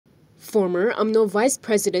Former Umno Vice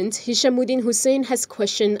President Hishammuddin Hussein has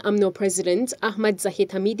questioned Umno President Ahmad Zahid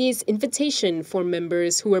Hamidi's invitation for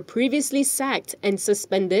members who were previously sacked and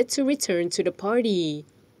suspended to return to the party.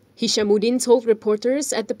 Hishammuddin told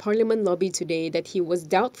reporters at the Parliament lobby today that he was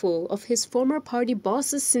doubtful of his former party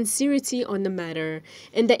boss's sincerity on the matter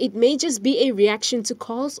and that it may just be a reaction to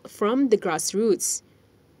calls from the grassroots.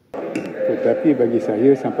 Tetapi bagi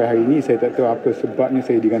saya sampai hari ini saya tak tahu apa sebabnya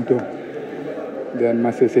saya digantung. Dan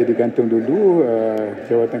masa saya digantung dulu,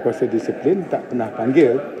 Jawatan Kuasa Disiplin tak pernah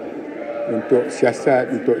panggil untuk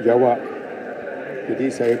siasat, untuk jawab.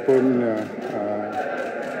 Jadi saya pun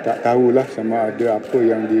tak tahulah sama ada apa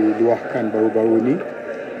yang diluahkan baru-baru ni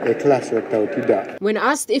ikhlas atau tidak. When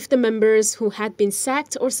asked if the members who had been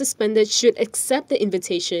sacked or suspended should accept the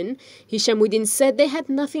invitation, Hishammuddin said they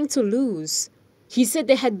had nothing to lose. He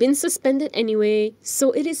said they had been suspended anyway,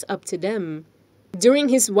 so it is up to them.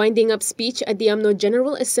 During his winding-up speech at the Umno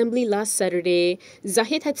General Assembly last Saturday,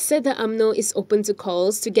 Zahid had said the Umno is open to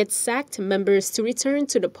calls to get sacked members to return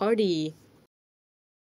to the party.